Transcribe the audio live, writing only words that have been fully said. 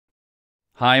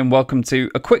Hi and welcome to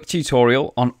a quick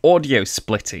tutorial on audio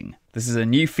splitting. This is a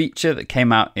new feature that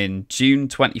came out in June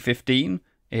 2015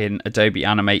 in Adobe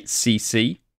Animate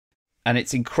CC, and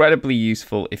it's incredibly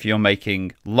useful if you're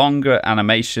making longer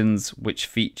animations which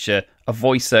feature a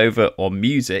voiceover or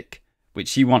music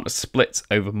which you want to split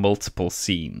over multiple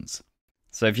scenes.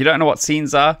 So if you don't know what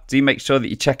scenes are, do make sure that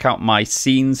you check out my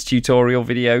scenes tutorial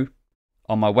video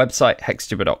on my website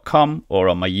hexjibber.com or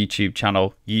on my YouTube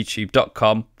channel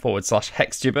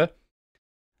youtube.com/hexjibber.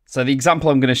 So the example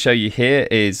I'm going to show you here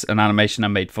is an animation I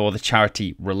made for the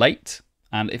charity Relate,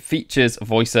 and it features a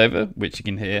voiceover which you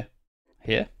can hear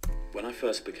here. When I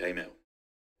first became ill,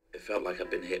 it felt like I'd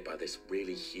been hit by this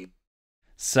really huge...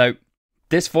 So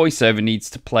this voiceover needs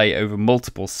to play over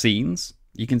multiple scenes.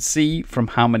 You can see from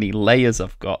how many layers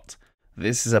I've got,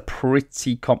 this is a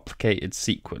pretty complicated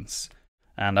sequence.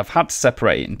 And I've had to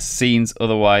separate it into scenes,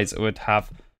 otherwise it would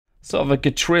have sort of a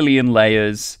quadrillion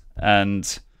layers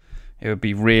and it would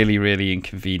be really, really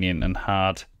inconvenient and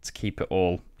hard to keep it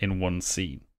all in one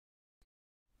scene.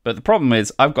 But the problem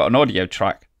is I've got an audio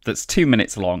track that's 2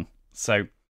 minutes long. So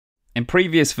in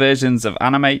previous versions of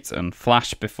Animate and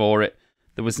Flash before it,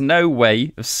 there was no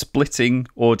way of splitting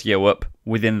audio up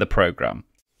within the program.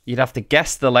 You'd have to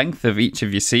guess the length of each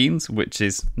of your scenes, which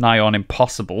is nigh on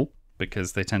impossible,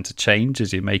 because they tend to change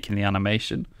as you're making the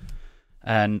animation,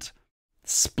 and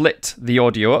split the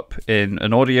audio up in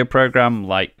an audio program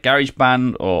like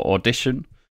GarageBand or Audition,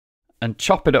 and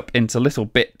chop it up into little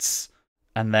bits,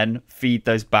 and then feed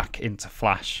those back into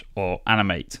Flash or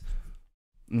Animate.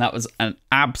 And that was an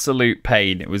absolute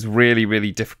pain. It was really,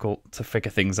 really difficult to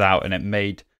figure things out, and it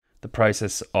made the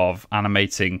process of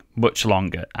animating much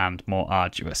longer and more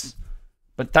arduous.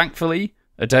 But thankfully,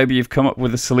 Adobe have come up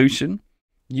with a solution.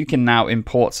 You can now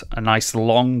import a nice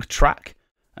long track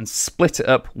and split it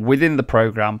up within the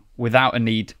program without a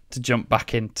need to jump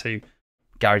back into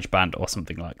GarageBand or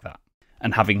something like that,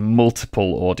 and having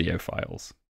multiple audio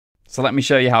files. So let me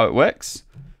show you how it works.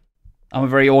 I'm a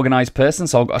very organized person,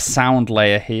 so I've got a sound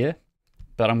layer here,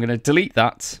 but I'm going to delete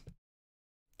that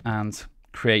and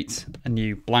create a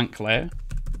new blank layer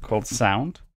called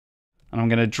sound. And I'm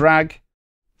going to drag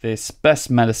this Best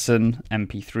Medicine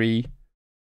MP3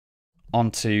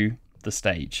 onto the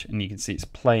stage, and you can see it's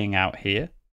playing out here.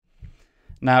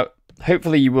 Now,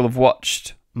 hopefully you will have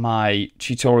watched my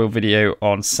tutorial video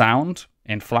on sound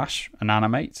in Flash and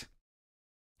Animate.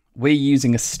 We're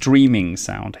using a streaming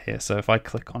sound here, so if I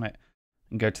click on it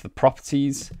and go to the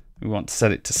properties, we want to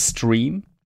set it to stream.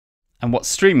 And what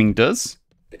streaming does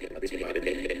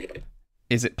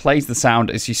is it plays the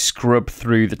sound as you scrub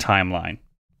through the timeline.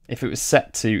 If it was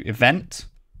set to event,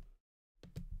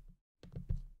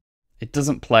 it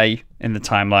doesn't play in the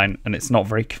timeline, and it's not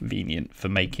very convenient for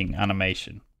making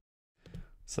animation.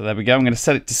 So there we go. I'm going to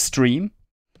set it to stream.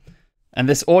 And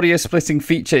this audio splitting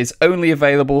feature is only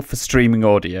available for streaming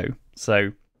audio.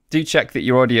 So do check that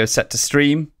your audio is set to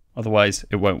stream, otherwise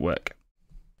it won't work.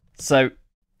 So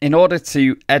in order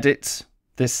to edit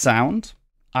this sound,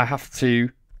 I have to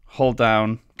hold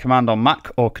down Command on Mac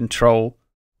or Control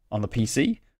on the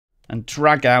PC and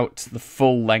drag out the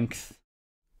full length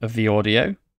of the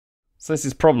audio. So this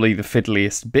is probably the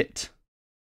fiddliest bit.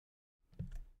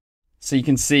 So you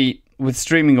can see with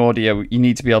streaming audio, you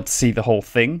need to be able to see the whole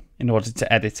thing in order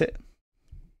to edit it.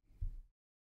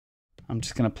 I'm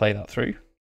just going to play that through.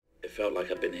 It felt like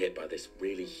I'd been hit by this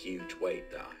really huge weight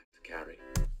that I had to carry.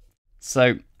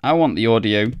 So I want the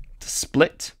audio to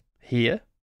split here.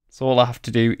 So all I have to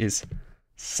do is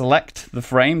select the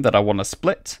frame that I want to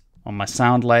split on my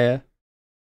sound layer,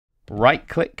 right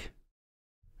click,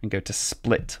 and go to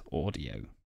split audio.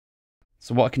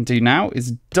 So what I can do now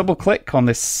is double click on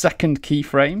this second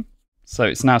keyframe. So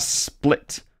it's now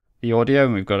split the audio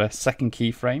and we've got a second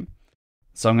keyframe.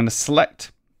 So I'm going to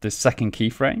select this second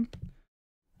keyframe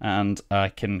and I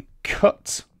can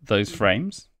cut those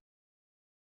frames.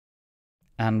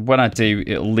 And when I do,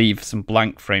 it'll leave some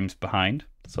blank frames behind.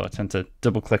 So I tend to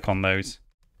double click on those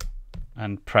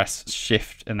and press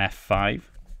Shift and F5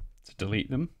 to delete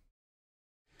them.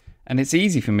 And it's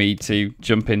easy for me to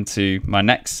jump into my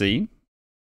next scene,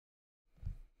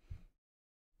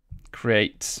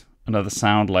 create another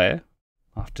sound layer.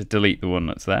 I have to delete the one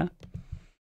that's there.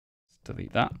 Let's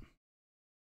delete that.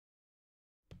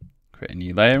 Create a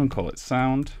new layer and call it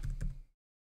sound.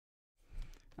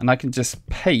 And I can just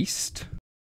paste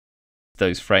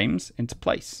those frames into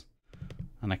place.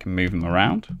 And I can move them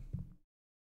around.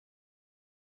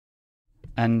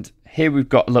 And here we've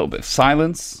got a little bit of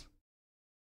silence.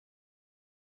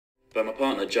 But my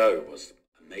partner Joe was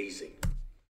amazing.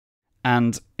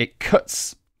 And it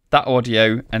cuts that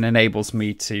audio and enables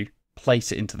me to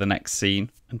place it into the next scene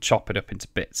and chop it up into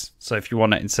bits. So if you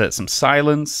want to insert some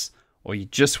silence, or you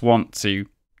just want to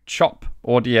chop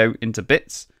audio into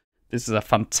bits, this is a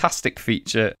fantastic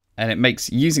feature, and it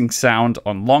makes using sound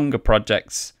on longer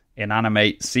projects in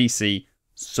Animate CC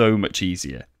so much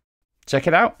easier. Check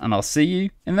it out, and I'll see you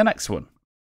in the next one.